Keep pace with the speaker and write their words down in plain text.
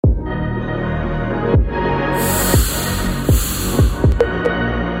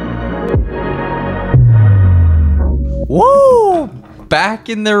back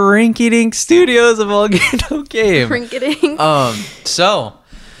in the rinky-dink studios of Volcano Game. Rinky-dink. So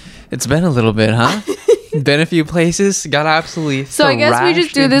it's been a little bit, huh? Been a few places. Got absolutely. So I guess we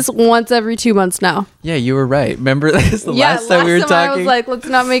just do this once every 2 months now. Yeah, you were right. Remember this? Last time we were talking. I was like, let's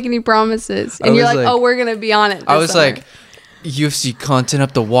not make any promises, and you're like, oh, we're gonna be on it. I was like, UFC content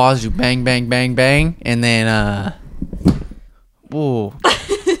up the wazoo, bang, bang, bang, bang, and then whoa.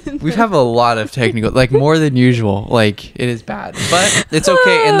 We have a lot of technical, like more than usual. Like it is bad, but it's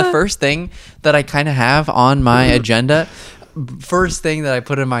okay. And the first thing that I kind of have on my agenda, first thing that I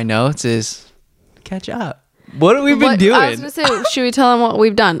put in my notes is catch up. What have we been doing? I was gonna say, should we tell them what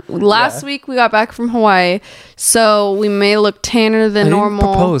we've done? Last week we got back from Hawaii, so we may look tanner than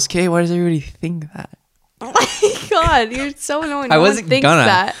normal. Propose, okay? Why does everybody think that? Oh my god, you're so annoying. I wasn't gonna.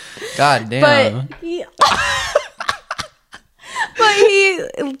 That. God damn. But he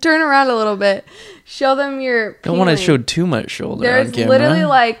turn around a little bit. Show them your. Don't want to show too much shoulder. There's on camera. Literally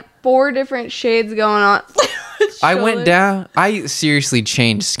like 4 different shades going on. I went down. I seriously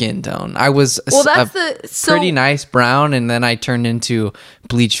changed skin tone. I was pretty nice brown, and then I turned into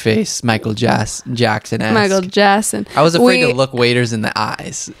bleach face Michael Jackson. Michael Jackson. I was afraid to look waiters in the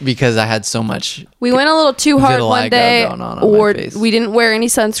eyes because I had so much. We went a little too hard one day, or we didn't wear any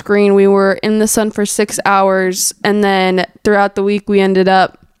sunscreen. We were in the sun for 6 hours, and then throughout the week we ended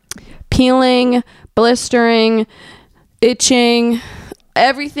up peeling, blistering, itching,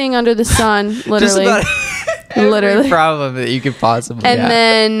 everything under the sun, literally. Literally problem that you could possibly and have.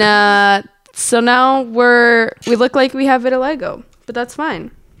 Then so now we look like we have vitiligo, but that's fine.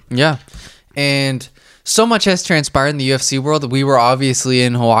 Yeah. And so much has transpired in the UFC world. We were obviously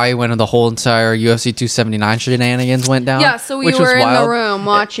in Hawaii when the whole entire UFC 279 shenanigans went down. Yeah, so we were in the room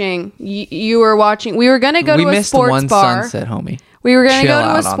watching. You were watching. We were gonna go to a sports bar. We missed one sunset, homie. We were going to go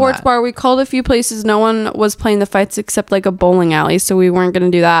to a sports bar. We called a few places. No one was playing the fights except like a bowling alley, so we weren't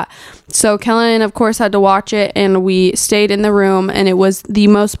going to do that. So Kellen, of course, had to watch it, and we stayed in the room, and it was the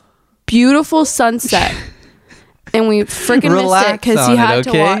most beautiful sunset. And we freaking missed it because he had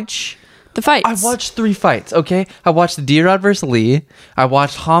to watch the fights. I watched 3 fights, okay? I watched the D-Rod versus Lee. I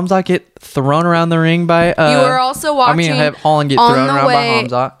watched Hamzat get thrown around the ring by... you were also watching... I have Holland get thrown around by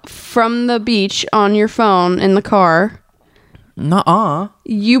Hamzat. From the beach on your phone in the car... Nuh-uh.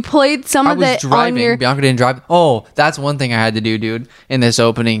 You played some of it on your... Bianca didn't drive. Oh, that's one thing I had to do, dude. In this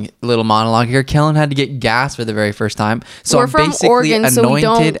opening little monologue here, Kellen had to get gas for the very first time. So we're I'm from basically Oregon, anointed so we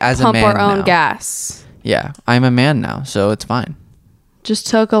don't as pump a man our own now. gas. Yeah, I'm a man now, so it's fine. Just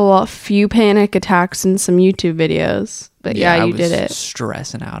took a few panic attacks and some YouTube videos. But yeah, you did it.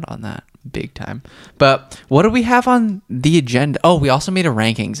 Stressing out on that big time. But what do we have on the agenda? Oh, we also made a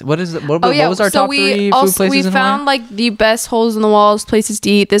rankings. What was our top 3 food places we found like the best holes in the walls places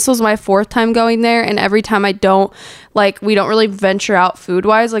to eat. This was my 4th time going there, and every time we don't really venture out food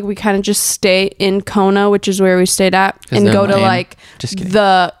wise. Like we kind of just stay in Kona, which is where we stayed at, and go to like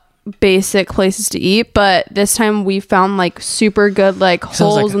the basic places to eat. But this time we found like super good like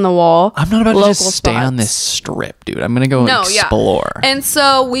holes in the wall. I'm not about to just stay on this strip, dude. I'm gonna go explore. Yeah. And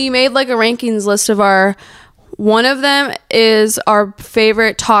so we made like a rankings list of one of them is our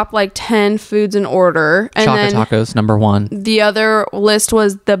favorite top like 10 foods in order, and Chocolate tacos number 1. The other list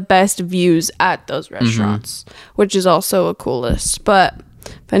was the best views at those restaurants, which is also a cool list. But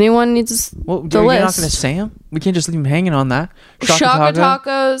if anyone needs the list, you're not gonna say them. We can't just leave them hanging on that. Shaka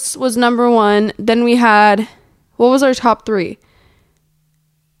Tacos was number 1. Then we had, what was our top 3?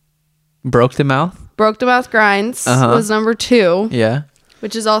 Broke the Mouth Grinds was number 2. Yeah.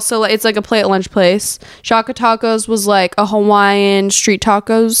 Which is also like, it's like a plate lunch place. Shaka Tacos was like a Hawaiian street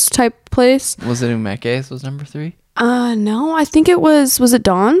tacos type place. Was it Umeke's was number 3? No, I think it was it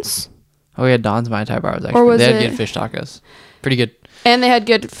Don's? Oh yeah, Don's my type bars actually. They had good fish tacos. Pretty good. And they had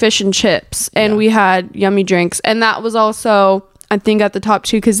good fish and chips, and we had yummy drinks. And that was also, I think, at the top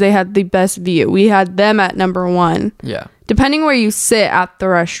 2 because they had the best view. We had them at number 1. Yeah. Depending where you sit at the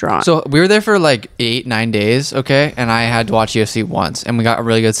restaurant. So we were there for like 8-9 days, okay? And I had to watch UFC once, and we got a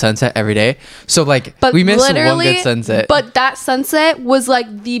really good sunset every day. So like, we missed one good sunset. But that sunset was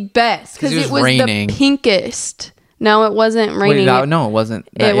like the best because it was raining. The pinkest. No, it wasn't raining. No, it wasn't.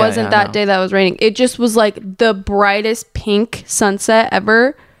 It wasn't that day that was raining. It just was like the brightest pink sunset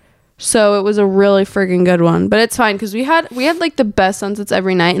ever. So it was a really freaking good one. But it's fine because we had like the best sunsets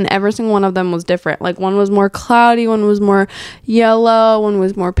every night, and every single one of them was different. Like one was more cloudy, one was more yellow, one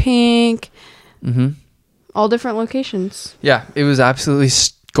was more pink. All different locations. Yeah, it was absolutely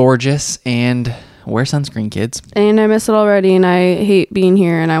gorgeous. And wear sunscreen, kids. And I miss it already, and I hate being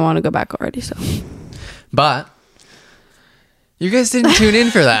here, and I want to go back already. So, but you guys didn't tune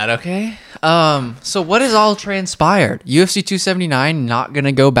in for that, okay? So what has all transpired? UFC 279 not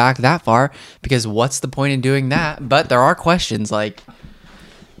gonna go back that far because what's the point in doing that? But there are questions like.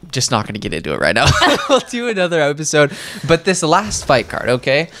 Just not going to get into it right now. We'll do another episode. But this last fight card,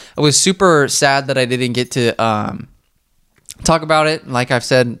 okay? I was super sad that I didn't get to talk about it. Like I've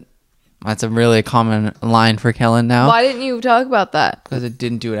said, that's a really common line for Kellen now. Why didn't you talk about that? Because it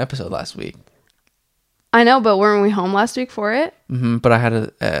didn't do an episode last week. I know, but weren't we home last week for it? Mm-hmm, but I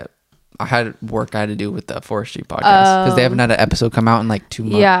had work I had to do with the Forestry podcast because they haven't had an episode come out in like 2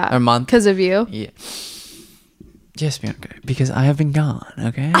 months. Yeah, a month. Because of you. Yeah. Yes, Bianca, because I have been gone,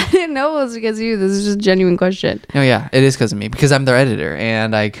 okay? I didn't know it was because of you. This is just a genuine question. No, yeah, it is because of me. Because I'm their editor,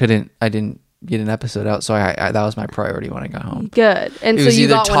 and I didn't get an episode out, so I that was my priority when I got home. Good. And so you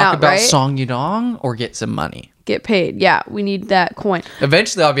got one out, right? It was either talk about Song Yudong or get some money. Get paid. Yeah, we need that coin.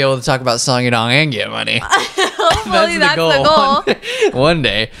 Eventually, I'll be able to talk about Song Yudong and get money. Hopefully, that's the goal. One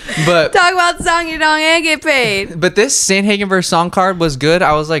day. But talk about Song Yudong and get paid. But this Sandhagen versus Song card was good.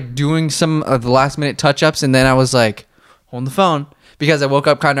 I was like doing some of the last minute touch ups, and then I was like holding the phone because I woke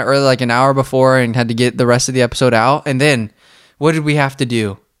up kind of early, like an hour before, and had to get the rest of the episode out. And then, what did we have to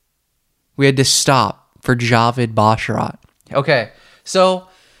do? We had to stop for Javid Basharat. Okay, so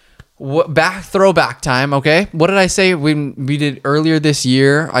throwback time. Okay, what did I say we did earlier this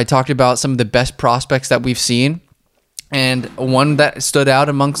year? I talked about some of the best prospects that we've seen, and one that stood out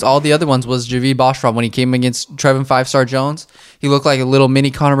amongst all the other ones was Javid Basharat when he came against Trevin 5-Star Jones. He looked like a little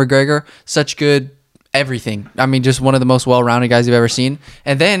mini Conor McGregor. Such good everything. I mean, just one of the most well-rounded guys you've ever seen.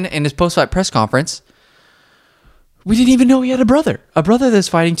 And then in his post-fight press conference, we didn't even know he had a brother that's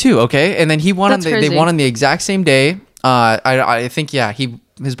fighting too. Okay, and then he won. They won on the exact same day. I think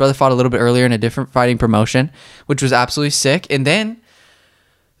his brother fought a little bit earlier in a different fighting promotion, which was absolutely sick. And then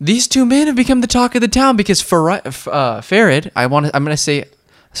these two men have become the talk of the town because Farid. I'm gonna say,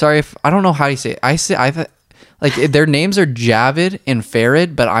 sorry if I don't know how you say it. Like their names are Javid and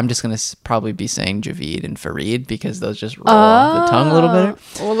Farid, but I'm just gonna probably be saying Javid and Farid because those just roll off the tongue a little better.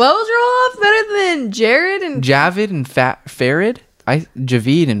 Well, those roll off better than Jared and Javid and Farid.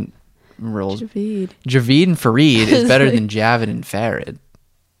 Javid and rolls. Javid and Farid is better than Javid and Farid.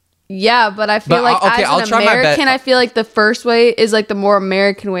 Yeah, but I feel like as an American, I feel like the first way is like the more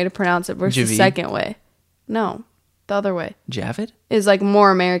American way to pronounce it versus the second way. No, the other way. Javid is like more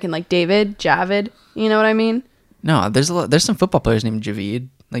American, like David, Javid. You know what I mean? No, there's some football players named Javid.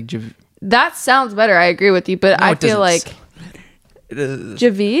 That sounds better. I agree with you, but I feel like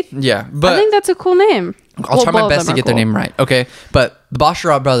Javid. Yeah, but I think that's a cool name. I'll try my best to get their name right. Okay, but the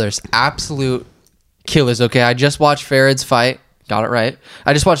Basharat brothers, absolute killers. Okay, I just watched Farid's fight. Got it right.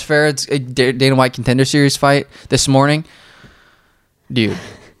 I just watched Farid's Dana White Contender Series fight this morning. Dude,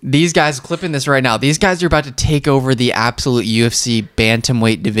 these guys, clipping this right now, these guys are about to take over the absolute UFC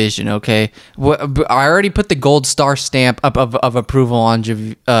bantamweight division, okay? I already put the gold star stamp up of approval on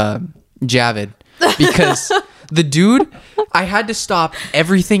Javid because the dude, I had to stop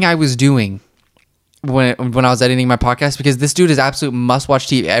everything I was doing when I was editing my podcast because this dude is absolute must-watch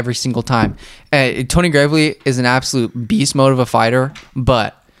TV every single time. Tony Gravely is an absolute beast mode of a fighter,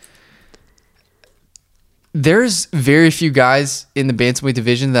 but there's very few guys in the bantamweight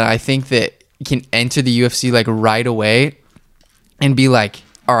division that I think that can enter the UFC like right away and be like,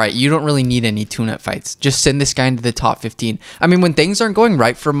 all right, you don't really need any tune-up fights. Just send this guy into the top 15. I mean, when things aren't going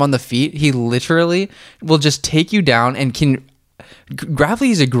right for him on the feet, he literally will just take you down and can...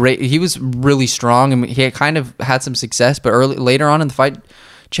 Gravely is he was really strong and he kind of had some success, but later on in the fight,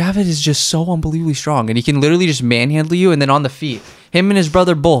 Javid is just so unbelievably strong and he can literally just manhandle you. And then on the feet, him and his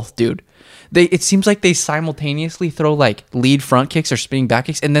brother both, dude. It seems like they simultaneously throw like lead front kicks or spinning back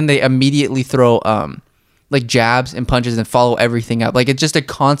kicks, and then they immediately throw like jabs and punches and follow everything up. Like it's just a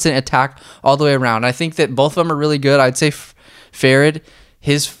constant attack all the way around. I think that both of them are really good. I'd say Farid,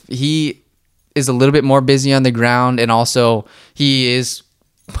 he is a little bit more busy on the ground, and also he is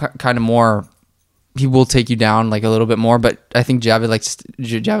kind of more. He will take you down like a little bit more, but I think Javid likes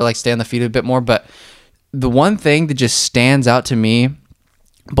to stay on the feet a bit more. But the one thing that just stands out to me.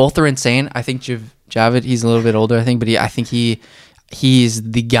 Both are insane. I think Javid, he's a little bit older, I think, but I think he's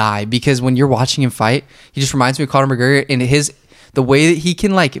the guy because when you're watching him fight, he just reminds me of Conor McGregor and the way that he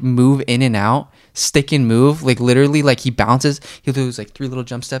can like move in and out, stick and move, like literally like he bounces, he'll do like 3 little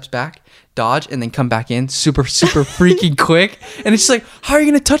jump steps back, dodge, and then come back in super freaking quick. And it's just like, how are you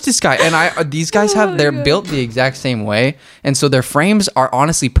gonna touch this guy? And these guys they're built the exact same way, and so their frames are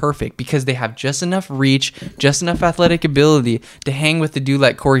honestly perfect because they have just enough reach, just enough athletic ability to hang with the dude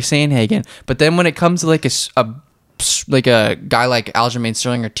like Corey Sandhagen. But then when it comes to like a guy like Aljamain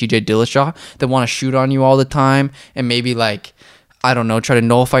Sterling or TJ Dillashaw that want to shoot on you all the time and maybe like I don't know, try to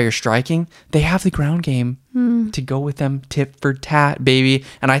nullify your striking, they have the ground game to go with them tit for tat, baby.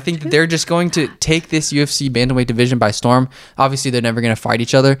 And I think that they're just going to take this UFC bantamweight division by storm. Obviously, they're never going to fight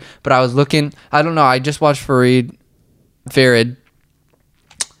each other. But I was looking, I don't know, I just watched Farid.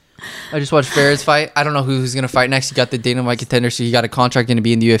 I just watched Farid's fight. I don't know who's going to fight next. He got the Dana White contender, so he got a contract going to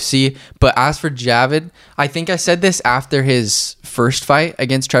be in the UFC. But as for Javid, I think I said this after his first fight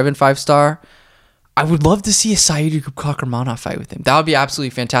against Trevin 5-star. I would love to see a Saeed Kakhramonov fight with him. That would be absolutely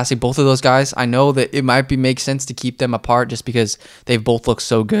fantastic. Both of those guys, I know that it might make sense to keep them apart just because they've both looked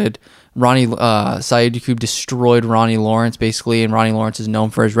so good. Saeed Yakub destroyed Ronnie Lawrence basically, and Ronnie Lawrence is known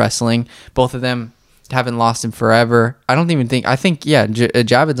for his wrestling. Both of them haven't lost him forever. I think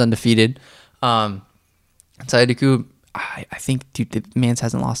Javid's undefeated. Saeed Yakub, I think, dude, the man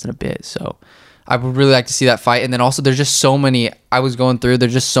hasn't lost in a bit, so I would really like to see that fight. And then also there's just so many,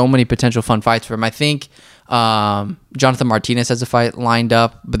 there's just so many potential fun fights for him. I think Jonathan Martinez has a fight lined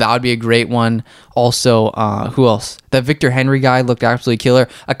up, but that would be a great one. Also, who else? That Victor Henry guy looked absolutely killer.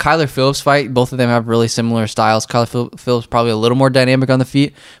 A Kyler Phillips fight, both of them have really similar styles. Kyler Phillips probably a little more dynamic on the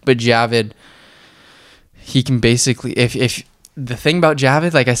feet, but Javid, he can basically, if the thing about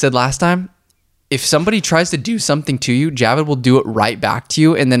Javid, like I said last time, if somebody tries to do something to you, Javid will do it right back to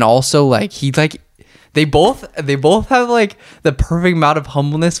you. And then also they both have like the perfect amount of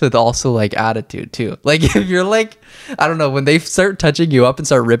humbleness with also like attitude too. Like if you're like, I don't know, when they start touching you up and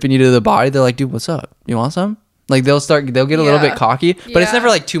start ripping you to the body, they're like, dude, what's up? You want some? Like they'll get a little bit cocky, but it's never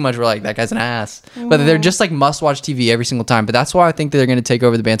like too much. We're like, that guy's an ass. But they're just like must-watch TV every single time. But that's why I think that they're going to take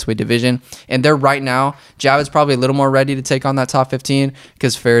over the bantamweight division. And they're right now, Javid's probably a little more ready to take on that top 15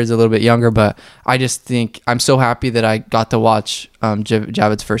 because Farid's a little bit younger. But I just think I'm so happy that I got to watch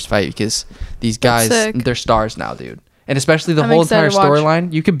Javid's first fight because these guys, they're stars now, dude. And especially the whole entire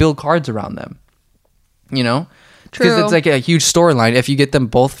storyline, you could build cards around them. You know? Because it's like a huge storyline if you get them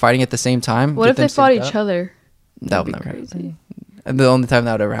both fighting at the same time. What if they fought each other? That would never happen. And the only time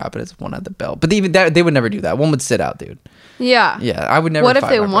that would ever happen is one had the belt. But even that, they would never do that. One would sit out, dude. Yeah. Yeah, I would never. What if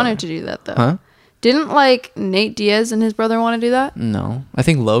they wanted to do that though? Huh? Didn't like Nate Diaz and his brother want to do that? No, I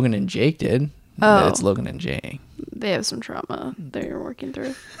think Logan and Jake did. Oh, it's Logan and Jake. They have some trauma they're working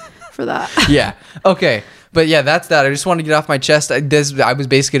through for that. Yeah. Okay. But yeah, that's that. I just wanted to get off my chest. I was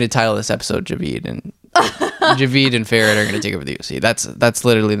basically going to title this episode Javid and Farid are going to take over the UFC. That's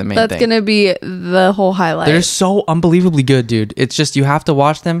literally the main thing. That's going to be the whole highlight. They're so unbelievably good, dude. It's just you have to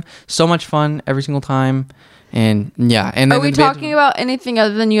watch them. So much fun every single time. And yeah. And are we talking about anything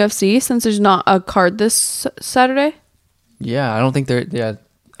other than UFC since there's not a card this Saturday? Yeah, I don't think they're. Yeah,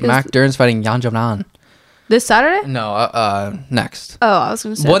 Mac Dern's fighting Yan Jovnan. This Saturday? No, next. Oh, I was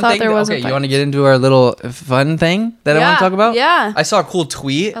going to say, I thought there was okay, you want to get into our little fun thing that I want to talk about? Yeah. I saw a cool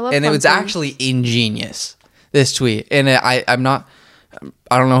tweet, and it was actually ingenious, this tweet. And I don't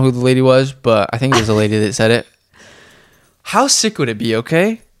know who the lady was, but I think it was a lady that said it. How sick would it be,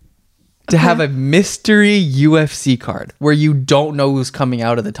 okay? To have a mystery UFC card where you don't know who's coming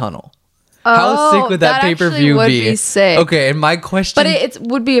out of the tunnel. How sick would that pay-per-view be? Sick. Okay, and my question... But it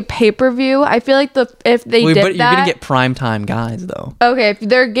would be a pay-per-view. I feel like if they did that... But you're going to get primetime guys, though. Okay, if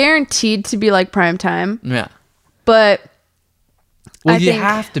they're guaranteed to be like primetime. Yeah. But... Well, you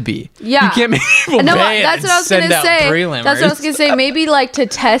have to be. Yeah. You can't make people pay that's what I was going to say. That's what I was going to say. Maybe like to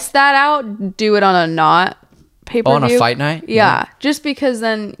test that out, do it on a not pay-per-view. On a fight night? Yeah. Just because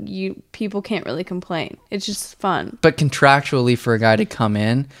then people can't really complain. It's just fun. But contractually for a guy to come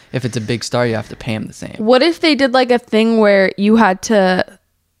in, if it's a big star, you have to pay him the same. What if they did like a thing where you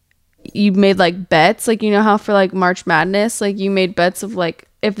made like bets, like you know how for like March Madness, like you made bets of like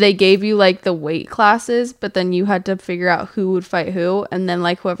if they gave you like the weight classes, but then you had to figure out who would fight who, and then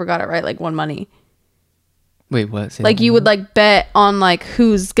like whoever got it right like won money. Wait, what? Like you would like bet on like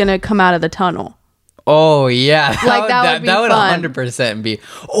who's gonna come out of the tunnel. Oh yeah, like that would 100% be.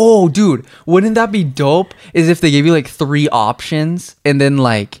 Oh dude, wouldn't that be dope? Is if they gave you like 3 options and then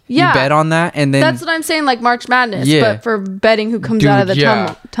like you bet on that, and then that's what I'm saying, like March Madness, but for betting who comes out of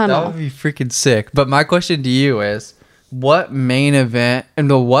the tunnel. That would be freaking sick. But my question to you is, what main event and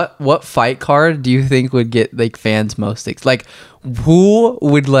what fight card do you think would get like fans most like? Who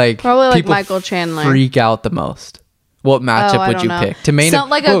would like probably like Michael Chandler freak out the most? What matchup would you pick to main event?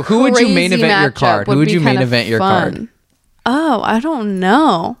 Like who would you main event your card? Who would you main event your card? Oh, I don't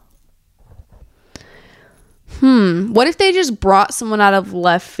know. What if they just brought someone out of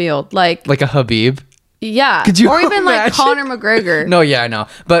left field, like a Khabib? Yeah, or even like Conor McGregor. No, yeah, I know,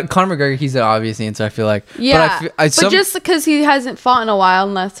 but Conor McGregor, he's an obvious answer. I feel like, but just because he hasn't fought in a while,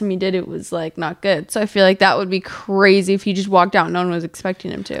 and last time he did, it was like not good. So I feel like that would be crazy if he just walked out and no one was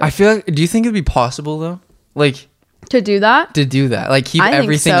expecting him to. I feel like, do you think it'd be possible though? Like. To do that? Like, keep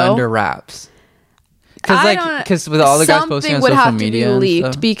everything under wraps. Because with all the guys posting on social media, something would have to be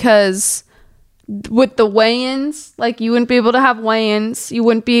leaked because with the weigh-ins, like, you wouldn't be able to have weigh-ins. You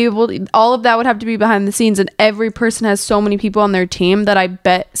wouldn't be able to, all of that would have to be behind the scenes, and every person has so many people on their team that I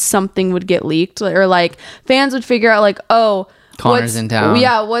bet something would get leaked, or like fans would figure out like, oh, Connor's in town.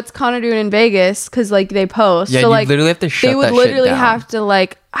 Yeah, what's Connor doing in Vegas? Because like they post. Yeah, so, like, you literally have to shut that shit down. They would literally have to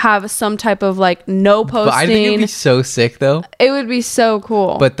like have some type of like no posting. But I think it'd be so sick though. It would be so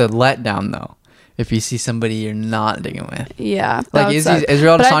cool. But the letdown though, if you see somebody you're not digging with. Yeah. Like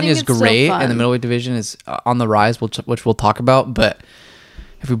Israel Adesanya is great, and the middleweight division is on the rise, which we'll talk about. But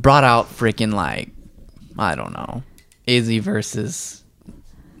if we brought out freaking like, I don't know, Izzy versus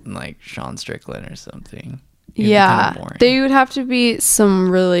like Sean Strickland or something. Yeah, there would have to be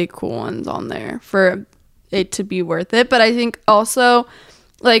some really cool ones on there for it to be worth it. But I think also,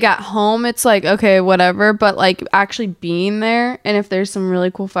 like, at home, it's like, okay, whatever. But like actually being there, and if there's some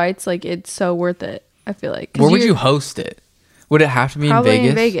really cool fights, like, it's so worth it. I feel like. Where would you host it? Would it have to be in Vegas? Probably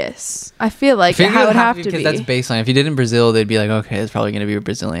in Vegas. I feel like it would have to be. Because that's baseline. If you did in Brazil, they'd be like, okay, it's probably going to be a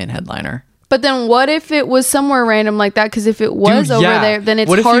Brazilian headliner. But then what if it was somewhere random like that? Because if it was over there, then it's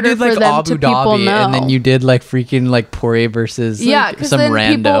harder for them Abu to people know. And then you did like freaking like Poirier versus some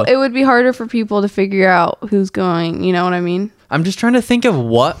rando. It would be harder for people to figure out who's going. You know what I mean? I'm just trying to think of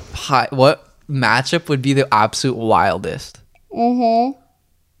what matchup would be the absolute wildest. Mm-hmm.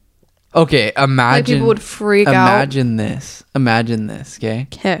 Okay, imagine. Like people would freak out. Imagine this. Okay?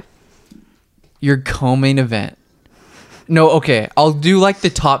 Okay. Your co-main event. No, okay. I'll do like the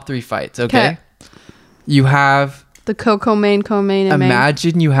top 3 fights, okay? You have the co-main, and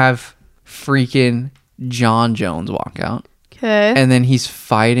imagine you have freaking John Jones walk out. Okay. And then he's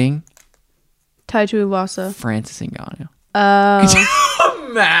fighting Tai Tuivasa. Francis Ngannou. Could you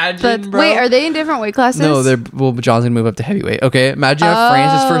imagine, bro? Wait, are they in different weight classes? No, John's gonna move up to heavyweight. Okay, imagine you have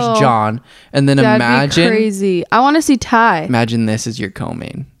Francis versus John, and then That'd be crazy. I want to see Tai. Imagine this is your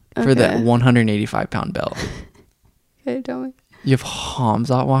co-main for that 185-pound belt. Okay, tell me. You have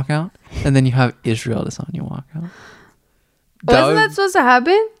Hamzat walk out, and then you have Israel Adesanya walk out. Wasn't that supposed to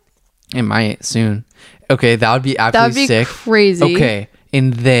happen? It might soon. Okay, that would be absolutely sick. Crazy. Okay,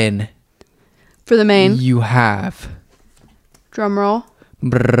 and then for the main, you have drum roll.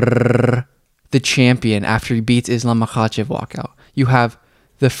 The champion after he beats Islam Makhachev walk out. You have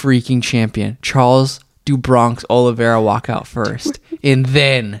the freaking champion Charles do Bronx Oliveira walk out first, and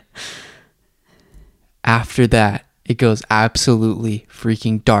then after that, it goes absolutely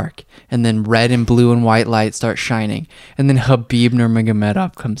freaking dark. And then red and blue and white lights start shining. And then Khabib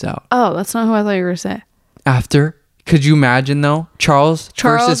Nurmagomedov comes out. Oh, that's not who I thought you were going to say. After, could you imagine though? Charles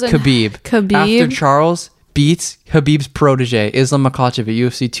versus Khabib. After Charles beats Khabib's protege, Islam Makhachev at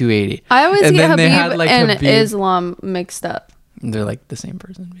UFC 280. I always get Khabib and Islam mixed up. They're like the same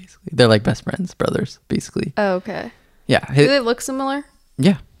person, basically. They're like best friends, brothers, basically. Oh, okay. Yeah. Do they look similar?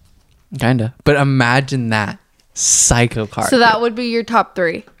 Yeah. Kinda. But imagine that psycho card. So that would be your top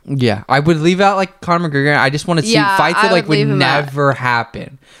 3. Yeah. I would leave out like Conor McGregor. I just want to see fights that like would never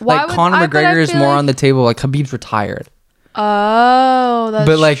happen. Like Conor McGregor is more on the table. Like Khabib's retired. Oh, that's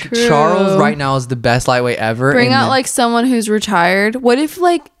true. But like true. Charles right now is the best lightweight ever. Bring out like someone who's retired. What if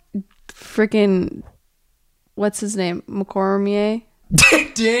like freaking what's his name? McCormier?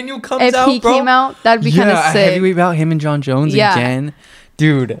 Daniel comes out, If he came out, that'd be kind of sick. A heavyweight bout, him and John Jones again.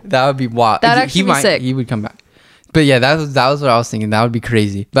 Dude, that would be wild. That'd actually be sick. He would come back. But yeah, that was what I was thinking. That would be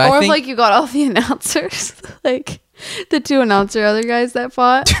crazy. But or if like you got all the announcers, like the 2 other guys that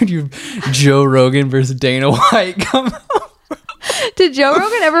fought. Dude, you Joe Rogan versus Dana White come out. Did Joe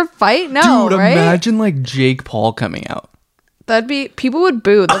Rogan ever fight? No, dude, right? Imagine like Jake Paul coming out. That'd be people would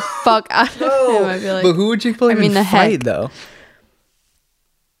boo the fuck out of him. I feel like. But who would Jake Paul fight though?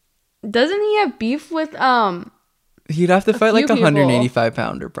 Doesn't he have beef with He'd have to fight like a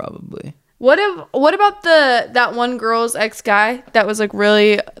 185-pounder probably. What about that one girl's ex-guy that was like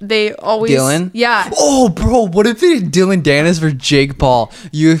really they always Dylan? Yeah. Oh bro, what if they did Dylan Dennis for Jake Paul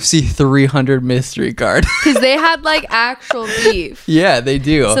UFC 300 mystery card? Because they had like actual beef. Yeah, they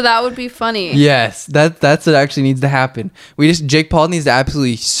do. So that would be funny. Yes, that's what actually needs to happen. Jake Paul needs to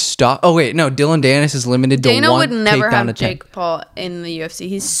absolutely stop. Oh wait, no, Dylan Dennis is limited to one takedown. Dana would never have Jake Paul in the UFC.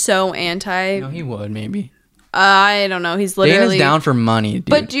 He's so anti. No, he would maybe. I don't know. He's literally Dana's down for money, dude.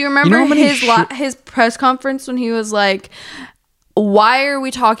 But do you remember his press conference when he was like, "Why are we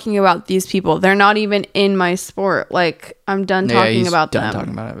talking about these people? They're not even in my sport. Like, I'm done talking about them."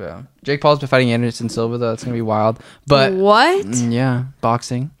 Talking about it. Yeah. Jake Paul's been fighting Anderson Silva though. It's gonna be wild. But what? Yeah,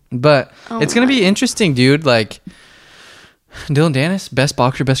 boxing. But it's gonna be interesting, dude. Like Dylan Dennis, best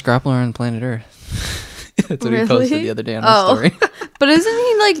boxer, best grappler on planet Earth. That's what he posted the other day on his story. But isn't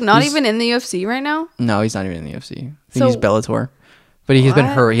he like not even in the UFC right now? No, he's not even in the UFC. I think he's Bellator. But he's been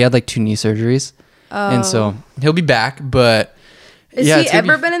hurt. He had like 2 knee surgeries. And so he'll be back, but... Has he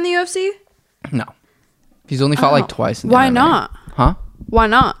ever been in the UFC? No. He's only fought like twice. Why not? Huh? Why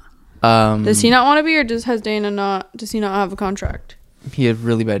not? Does he not want to be, or does he not have a contract? He had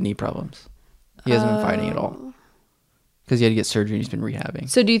really bad knee problems. He hasn't been fighting at all. Because he had to get surgery and he's been rehabbing.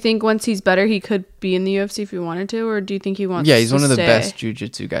 So do you think once he's better, he could be in the UFC if he wanted to? Or do you think he wants to he's one of the best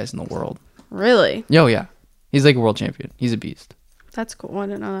jiu-jitsu guys in the world. Really? Oh, yeah. He's like a world champion. He's a beast. That's cool. I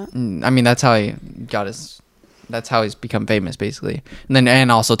didn't know that. I mean, that's how he got his... That's how he's become famous, basically.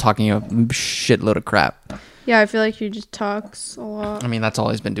 And also talking a shitload of crap. Yeah, I feel like he just talks a lot. I mean, that's all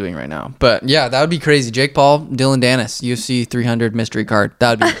he's been doing right now. But yeah, that would be crazy. Jake Paul, Dylan Dennis, UFC 300 mystery card.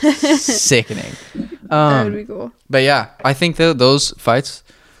 That would be sickening. That would be cool. But yeah, I think that those fights,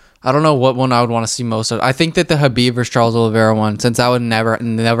 I don't know what one I would want to see most of. I think that the Khabib versus Charles Oliveira one, since that would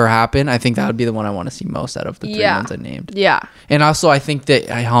never happen, I think that would be the one I want to see most out of the 3 ones I named. Yeah. And also, I think that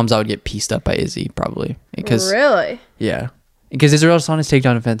Hamza would get pieced up by Izzy, probably. Really? Yeah. Because Israel Adesanya's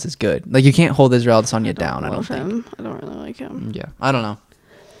takedown defense is good. Like, you can't hold Israel Adesanya down, I don't think. I don't really like him. Yeah, I don't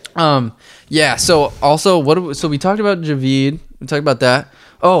know. Yeah, so also, so we talked about Javid. We talked about that.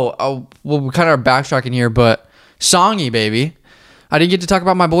 Well, we kind of are backtracking here, but Songy, baby. I didn't get to talk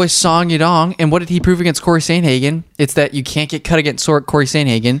about my boy Song Yadong. And what did he prove against Corey Sandhagen? It's that you can't get cut against Corey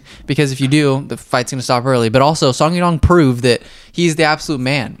Sandhagen, because if you do, the fight's going to stop early. But also, Song Yadong proved that he's the absolute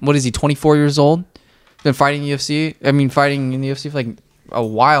man. What is he, 24 years old? Been fighting UFC. I mean, fighting in the UFC for like a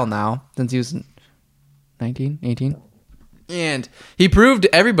while now, since he was 19, 18. And he proved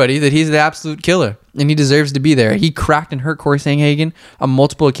to everybody that he's the absolute killer, and he deserves to be there. He cracked and hurt Corey Sandhagen on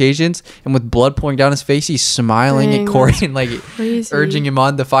multiple occasions, and with blood pouring down his face, he's smiling at Corey and like urging him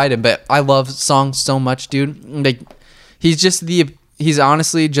on to fight him. But I love Song so much, dude. Like, he's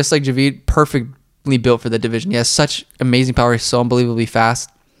honestly, just like Javid, perfectly built for the division. He has such amazing power. He's so unbelievably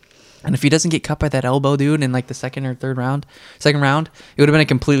fast. And if he doesn't get cut by that elbow, dude, in like the second round, it would have been a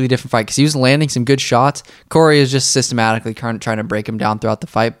completely different fight, because he was landing some good shots. Corey is just systematically trying to break him down throughout the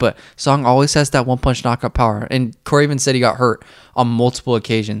fight, but Song always has that one-punch knockout power. And Corey even said he got hurt on multiple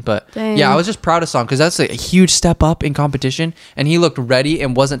occasions. But yeah, I was just proud of Song, because that's a huge step up in competition, and he looked ready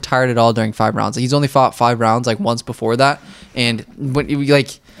and wasn't tired at all during 5 rounds. He's only fought 5 rounds like once before that, and when like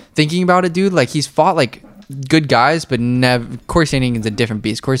thinking about it, dude, like he's fought like good guys, but never. Corey Sandhagen's a different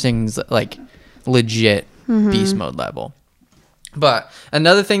beast. Corey Sandhagen's like legit beast mode level. But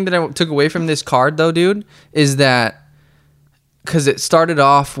another thing that I took away from this card, though, dude, is that because it started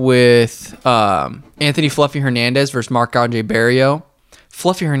off with Anthony Fluffy Hernandez versus Marc-Andre Barrio.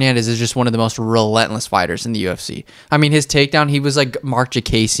 Fluffy Hernandez is just one of the most relentless fighters in the UFC. I mean, his takedown, he was like Mark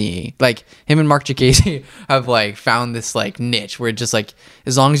Jacasey. Like, him and Mark Jacasey have like found this like niche where it just like,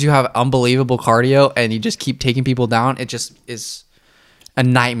 as long as you have unbelievable cardio and you just keep taking people down, it just is a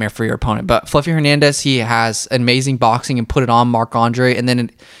nightmare for your opponent. But Fluffy Hernandez, he has amazing boxing and put it on Marc-Andre. And then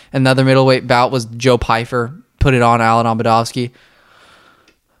another middleweight bout was Joe Pyfer, put it on Alan Amadovsky.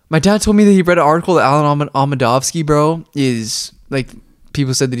 My dad told me that he read an article that Alan Amadovsky, bro, is like...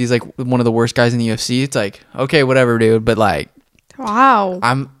 People said that he's like one of the worst guys in the UFC. It's like, okay, whatever, dude. But like, wow,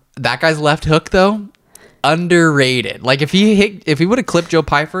 that guy's left hook though, underrated. Like if he would have clipped Joe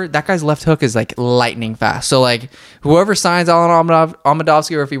Pyfer, that guy's left hook is like lightning fast. So like, whoever signs Alan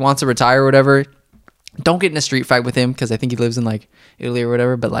Amadovsky, or if he wants to retire or whatever, don't get in a street fight with him, because I think he lives in like Italy or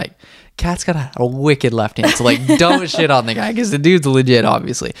whatever. But like, Cat's got a wicked left hand, so like, don't shit on the guy, because the dude's legit,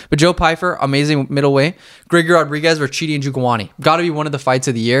 obviously. But Joe Pyfer, amazing middleweight. Gregory Rodriguez versus Chidi Njokuani, got to be one of the fights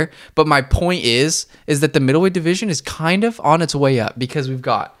of the year. But my point is that the middleweight division is kind of on its way up, because we've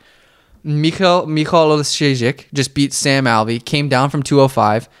got Michal Oleksiejczuk just beat Sam Alvey, came down from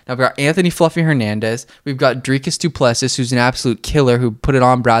 205. Now we've got Anthony Fluffy Hernandez. We've got Dricus du Plessis, who's an absolute killer, who put it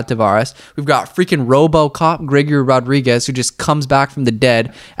on Brad Tavares. We've got freaking RoboCop Gregory Rodriguez, who just comes back from the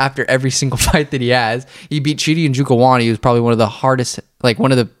dead after every single fight that he has. He beat Chidi Njokuani, who's probably one of the hardest, like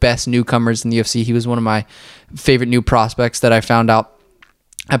one of the best newcomers in the UFC. He was one of my favorite new prospects that I found out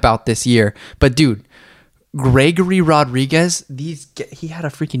about this year. But dude, Gregory Rodriguez, he had a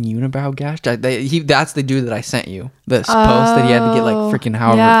freaking unibrow gash. That's the dude that I sent you. This post that he had to get like freaking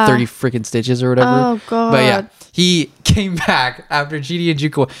 30 freaking stitches or whatever. Oh god. But yeah, he came back after Chidi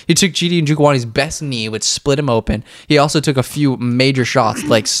Njokuani. He took Chidi Njokuani's best knee, which split him open. He also took a few major shots,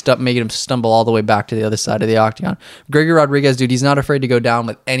 like making him stumble all the way back to the other side of the octagon. Gregory Rodriguez, dude, he's not afraid to go down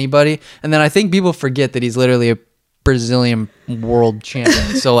with anybody. And then I think people forget that he's literally a Brazilian world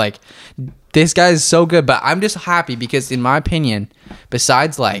champion. So like, this guy is so good. But I'm just happy because, in my opinion,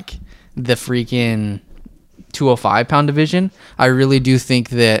 besides like the freaking 205-pound division. I really do think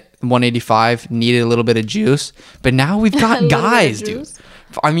that 185 needed a little bit of juice. But now we've got guys, dude.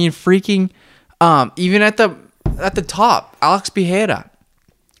 I mean, freaking, even at the top, Alex Pereira,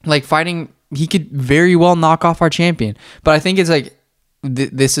 like fighting, he could very well knock off our champion. But I think it's like,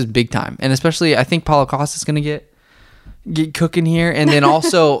 this is big time. And especially, I think Paulo Costa is going to get cooking here. And then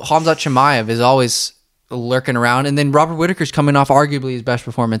also, Khamzat Chimaev is always lurking around. And then Robert Whittaker's coming off arguably his best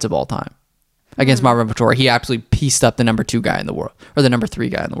performance of all time against Marvin Vettori. He absolutely pieced up the number 2 guy in the world, or the number 3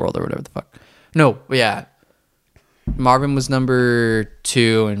 guy in the world, or whatever the fuck. No, yeah. Marvin was number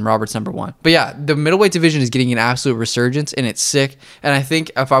 2 and Robert's number 1. But yeah, the middleweight division is getting an absolute resurgence, and it's sick. And I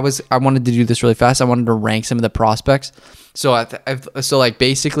think if I wanted to do this really fast, I wanted to rank some of the prospects. So like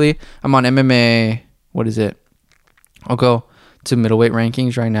basically, I'm on MMA. What is it? I'll go to middleweight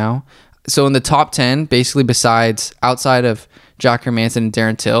rankings right now. So in the top 10, basically, besides outside of Jack Hermansson and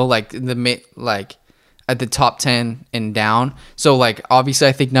Darren Till, like at the top 10 and down. So like obviously,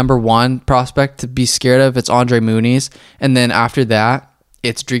 I think number 1 prospect to be scared of, it's Andre Muniz, and then after that,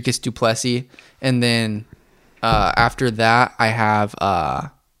 it's Dricus du Plessis, and then after that, I have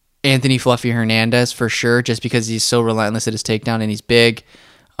Anthony Fluffy Hernandez for sure, just because he's so relentless at his takedown and he's big.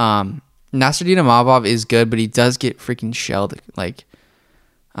 Nasruddin Imavov is good, but he does get freaking shelled. Like,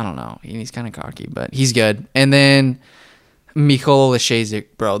 I don't know. He's kind of cocky, but he's good. And then Mikhail Oleksiejczuk,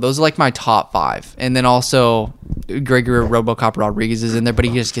 bro. Those are like my top 5. And then also Gregory RoboCop Rodriguez is in there, but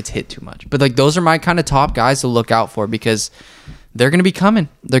he just gets hit too much. But like those are my kind of top guys to look out for because they're going to be coming.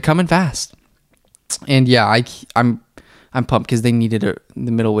 They're coming fast. And yeah, I'm pumped because they needed the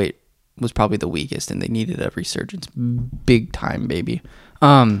middleweight was probably the weakest, and they needed a resurgence, big time, baby.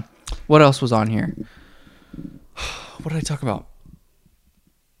 What else was on here? What did I talk about?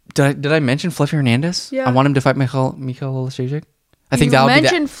 Did I mention Fluffy Hernandez? Yeah. I want him to fight Mikhail Oleksiejczuk. I think that would be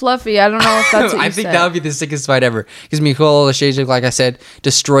mentioned Fluffy. I don't know if that's what I think that would be the sickest fight ever. Because Mikhail Oleksiejczuk, like I said,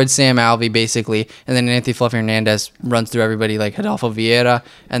 destroyed Sam Alvey basically, and then Anthony Fluffy Hernandez runs through everybody like Adolfo Vieira,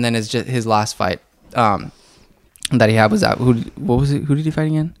 and then it's just his last fight that he had was that who was it? Who did he fight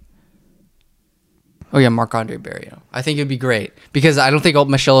again? Oh yeah, Marc-Andre Barrios. I think it'd be great because I don't think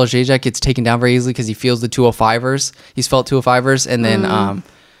Michel Oleksiejczuk gets taken down very easily because he feels the 205ers. He's felt 205ers, and then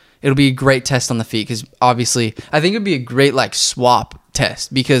it'll be a great test on the feet because obviously I think it'd be a great like swap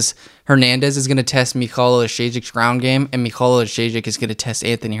test because Hernandez is going to test Mikhail Oleksiejczuk's ground game, and Mikhail Oleksiejczuk is going to test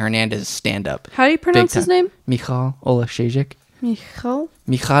Anthony Hernandez's stand up. How do you pronounce his name? Mikhail Oleksiejczuk. Michal.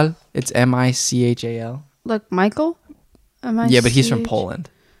 It's Michal. Like Michael? Yeah, but he's from Poland.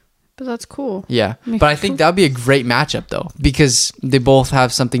 But that's cool. Yeah. But I think that would be a great matchup, though, because they both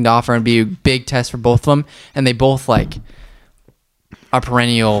have something to offer and be a big test for both of them. And they both, like, are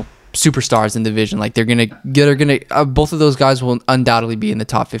perennial superstars in the division. Like, both of those guys will undoubtedly be in the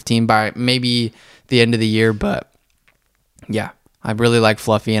top 15 by maybe the end of the year. But, yeah, I really like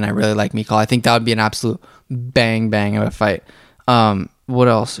Fluffy and I really like Mikhail. I think that would be an absolute bang of a fight. What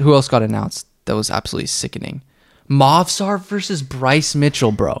else? Who else got announced that was absolutely sickening? Movsar versus Bryce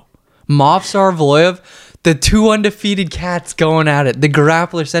Mitchell, bro. Movsar Vloyev, the 2 undefeated cats going at it. The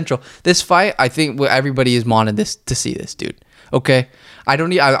Grappler Central. This fight, I think everybody has wanted this to see this, dude. Okay? I'm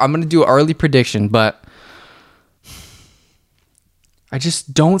going to do an early prediction, but I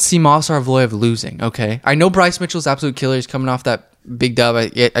just don't see Movsar Vloyev losing, okay? I know Bryce Mitchell's absolute killer. He's coming off that big dub, I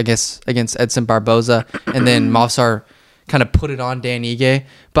guess, against Edson Barboza, and then Movsar kind of put it on Dan Ige,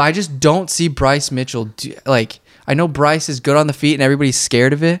 but I just don't see Bryce Mitchell I know Bryce is good on the feet and everybody's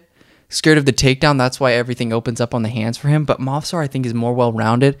scared of the takedown. That's why everything opens up on the hands for him. But Movsar, I think, is more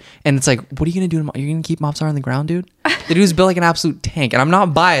well-rounded. And it's like, what are you going to do? You're going to keep Movsar on the ground, dude? The dude's built like an absolute tank. And I'm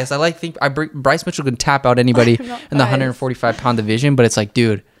not biased. Bryce Mitchell can tap out anybody in the 145-pound division. But it's like,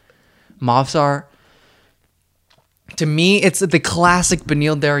 dude, Movsar, to me, it's the classic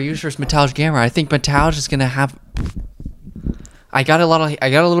Beneil Dariush versus Mateusz Gamrot. I think Mateusz is going to have... I got a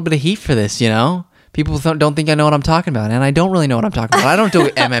little bit of heat for this, you know? People don't think I know what I'm talking about, and I don't really know what I'm talking about. I don't do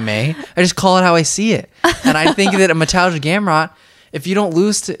MMA. I just call it how I see it. And I think that a Mateusz Gamrot, if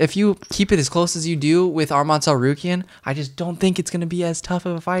you keep it as close as you do with Arman Tsarukyan, I just don't think it's going to be as tough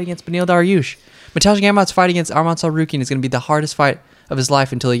of a fight against Beneil Dariush. Mateusz Gamrot's fight against Arman Tsarukyan is going to be the hardest fight of his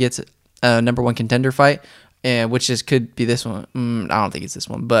life until he gets a number 1 contender fight, which could be this one. I don't think it's this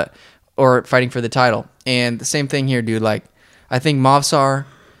one, or fighting for the title. And the same thing here, dude. Like, I think Movsar.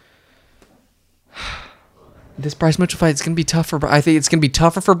 This Bryce Mitchell fight is going to be tougher. I think it's going to be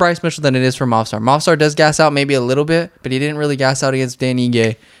tougher for Bryce Mitchell than it is for Movsar. Movsar does gas out maybe a little bit, but he didn't really gas out against Dan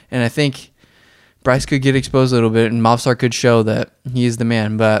Ige. And I think Bryce could get exposed a little bit, and Movsar could show that he is the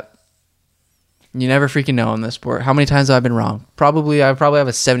man. But you never freaking know in this sport. How many times have I been wrong? I probably have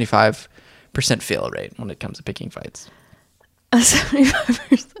a 75% percent fail rate when it comes to picking fights?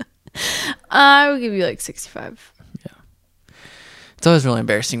 75%. I would give you like 65. Yeah. It's always really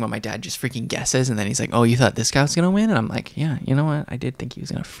embarrassing when my dad just freaking guesses and then he's like, oh, you thought this guy was going to win? And I'm like, yeah, you know what? I did think he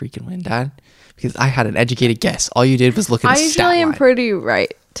was going to freaking win, Dad. Because I had an educated guess. All you did was look at the stat line. I usually am pretty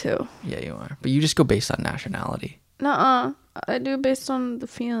right, too. Yeah, you are. But you just go based on nationality. Nuh-uh. I do based on the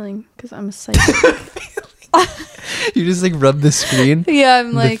feeling because I'm a psychic. You just like rub the screen? Yeah,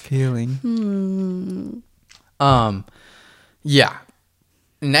 I'm like. The feeling. Yeah.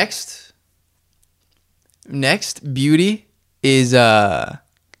 Next beauty is Jailton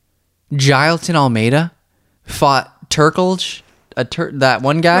Almeida fought Turkalj, that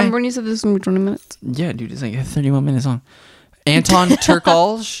one guy. Remember when you said this is gonna be 20 minutes? Yeah, dude, it's like 31 minutes long. Anton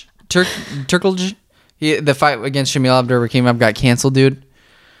Turkalj. The fight against Shamil Abdurakhimov got canceled, dude.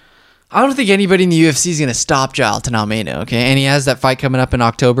 I don't think anybody in the UFC is gonna stop Jailton Almeida, okay? And he has that fight coming up in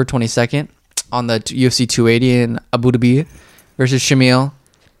October 22nd on the UFC 280 in Abu Dhabi versus Shamil.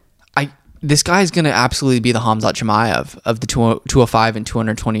 This guy is going to absolutely be the Khamzat Chimaev of the 205 and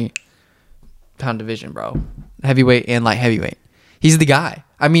 220 pound division, bro. Heavyweight and light heavyweight. He's the guy.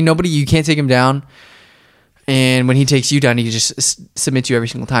 I mean, you can't take him down. And when he takes you down, he just submits you every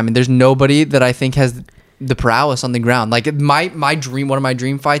single time. And there's nobody that I think has the prowess on the ground. Like one of my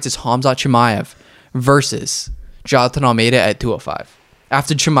dream fights is Khamzat Chimaev versus Jailton Almeida at 205.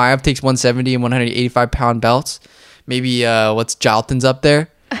 After Chimaev takes 170 and 185 pound belts, maybe Jailton's up there.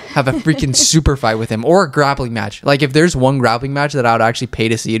 Have a freaking super fight with him or a grappling match. Like if there's one grappling match that I would actually pay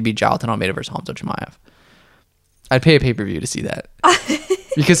to see, it'd be Jailton Almeida versus Khamzat Chimaev. I'd pay a pay-per-view to see that.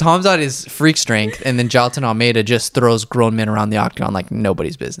 Because Khamzat is freak strength and then Jailton Almeida just throws grown men around the octagon like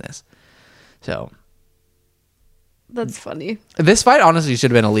nobody's business. So that's funny. This fight honestly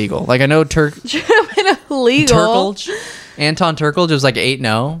should have been illegal. Like I know should have been illegal. Anton Turkalj was like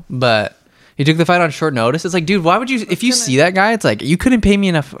 8-0, but he took the fight on short notice. It's like, dude, why would you... If you see that guy, it's like, you couldn't pay me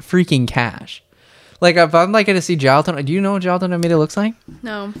enough freaking cash. Like, if I'm like going to see Jailton... Do you know what Jailton Almeida looks like?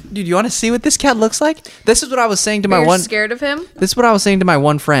 No. Dude, you want to see what this cat looks like? This is what I was saying to my one... You're scared of him? This is what I was saying to my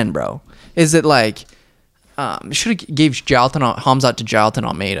one friend, bro. Is that like... should have gave Khamzat to Jailton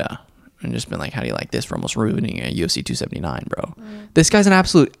Almeida. And just been like, how do you like this for almost ruining a UFC 279, bro? This guy's an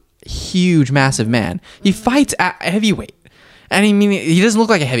absolute huge, massive man. He fights at heavyweight. And I mean, he doesn't look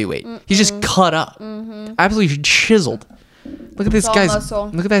like a heavyweight. He's just cut up, absolutely chiseled. Look at this guy's muscle.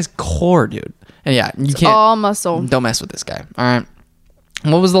 Look at that core, dude. And yeah, you can't all muscle. Don't mess with this guy. All right.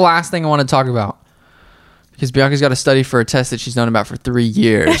 What was the last thing I want to talk about? Because Bianca's got to study for a test that she's known about for 3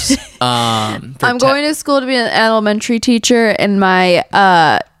 years. I'm going to school to be an elementary teacher, and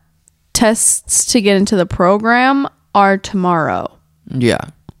my tests to get into the program are tomorrow. Yeah.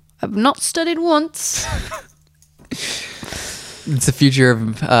 I've not studied once. It's the future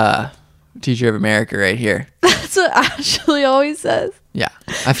of teacher of America right here. That's what Ashley always says. Yeah.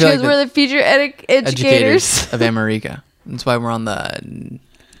 I feel like we're the future educators of America. That's why we're on the...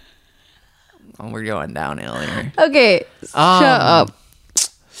 we're going downhill here. Okay. Shut up.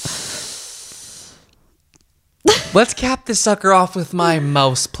 Let's cap this sucker off with my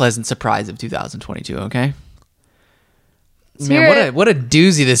most pleasant surprise of 2022, okay? Man, what a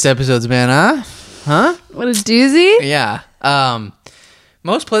doozy this episode's been, huh? Huh? What a doozy? Yeah.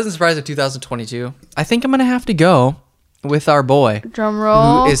 Most pleasant surprise of 2022. I think I'm gonna have to go with our boy, drum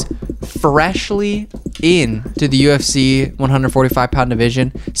roll, who is freshly into the UFC 145 pound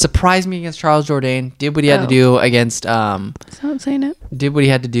division. Surprised me against Charles Jourdain. Did what he had to do against. Stop saying it. Did what he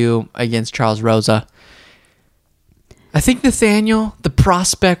had to do against Charles Rosa. I think Nathaniel, the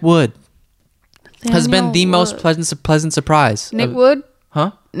prospect Wood, has been the most pleasant surprise. Nate Wood?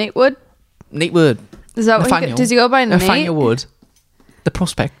 Huh? Nate Wood? Nate Wood. Is that what does he go by? Nathaniel Wood. The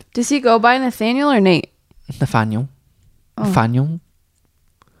prospect. Does he go by Nathaniel or Nate? Nathaniel. Oh. Nathaniel.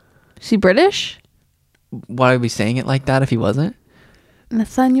 Is he British? Why are we saying it like that if he wasn't?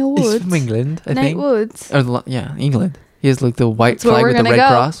 Nathaniel Woods. He's from England, I think. Nate Woods. Yeah, England. He has like the white flag with the red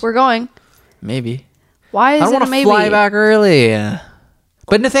cross. We're going. Maybe. Why is it a maybe? I don't want to fly back early.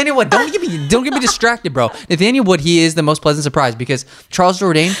 But Nathaniel Wood, don't get me distracted, bro. Nathaniel Wood, he is the most pleasant surprise because Charles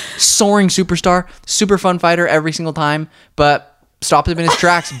Jourdain, soaring superstar, super fun fighter every single time, but stopped him in his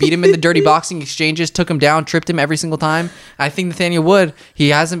tracks, beat him in the dirty boxing exchanges, took him down, tripped him every single time. I think Nathaniel Wood, he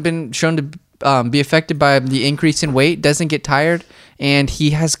hasn't been shown to be affected by the increase in weight, doesn't get tired, and he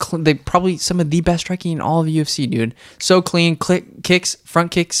has probably some of the best striking in all of UFC, dude. So clean, kicks,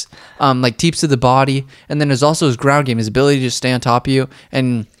 front kicks, like teeps to the body, and then there's also his ground game, his ability to just stay on top of you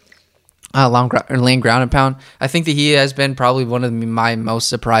and laying ground and pound. I think that he has been probably one of my most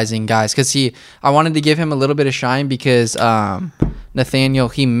surprising guys because I wanted to give him a little bit of shine because Nathaniel,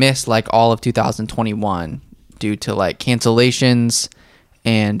 he missed like all of 2021 due to like cancellations,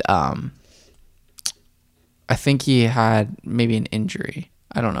 and I think he had maybe an injury.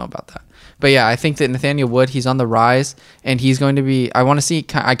 I don't know about that. But yeah, I think that Nathaniel Wood, he's on the rise, and he's going to be, I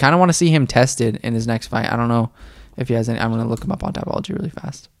kind of want to see him tested in his next fight. I don't know if he has any. I'm going to look him up on Tapology really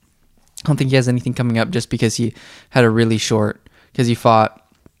fast. I don't think he has anything coming up just because he had a really short, because he fought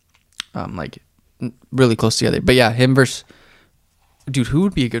like really close together. But yeah, him versus, dude, who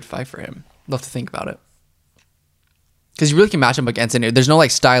would be a good fight for him? Love to think about it. Because you really can match him against it. There's no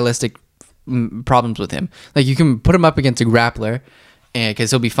like stylistic problems with him. Like you can put him up against a grappler, and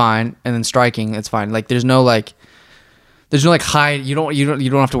because he'll be fine, and then striking, it's fine. Like there's no hide. You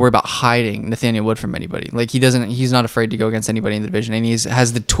don't have to worry about hiding Nathaniel Wood from anybody. Like he's not afraid to go against anybody in the division, and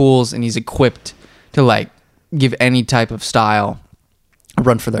has the tools, and he's equipped to like give any type of style a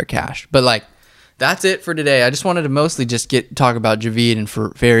run for their cash. But like that's it for today. I just wanted to mostly just talk about Javid and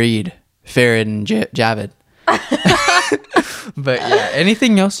Farid and Javid. But yeah,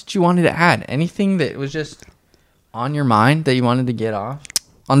 anything else that you wanted to add? Anything that was just on your mind that you wanted to get off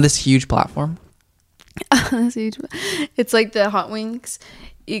on this huge platform? It's like the hot wings.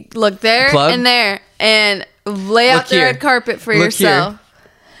 You look there and there and lay out the red carpet for yourself.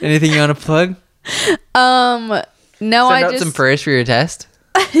 Here. Anything you want to plug? No, Send out some prayers for your test.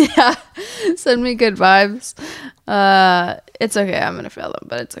 Yeah, send me good vibes. It's okay. I'm gonna fail them,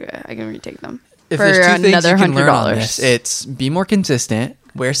 but it's okay. I can retake them. If there's two things you can learn on this, it's be more consistent,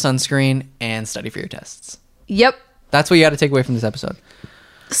 wear sunscreen, and study for your tests. Yep. That's what you got to take away from this episode.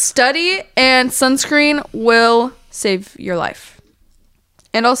 Study and sunscreen will save your life.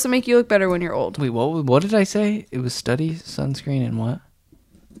 And also make you look better when you're old. Wait, what did I say? It was study, sunscreen, and what?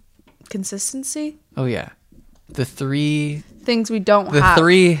 Consistency? Oh, yeah. The three... things we don't have. The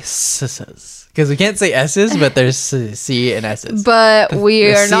three S's. Because we can't say S's, but there's C and S's. But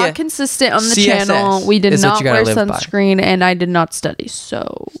we are not consistent on the channel. We did not wear sunscreen, and I did not study,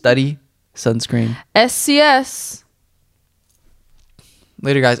 so... Study, sunscreen. SCS.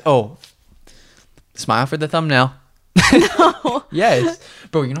 Later, guys. Oh, smile for the thumbnail. No. Yes.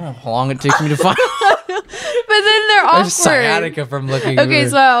 Bro, you know how long it takes me to find... But then they're awkward. There's sciatica from looking. Okay,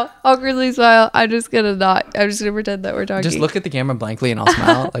 smile. Awkwardly smile. I'm just gonna pretend that we're talking. Just look at the camera blankly and I'll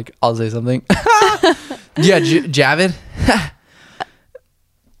smile. Like, I'll say something. Yeah, Javid.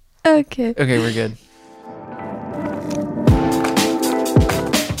 Okay. Okay, we're good.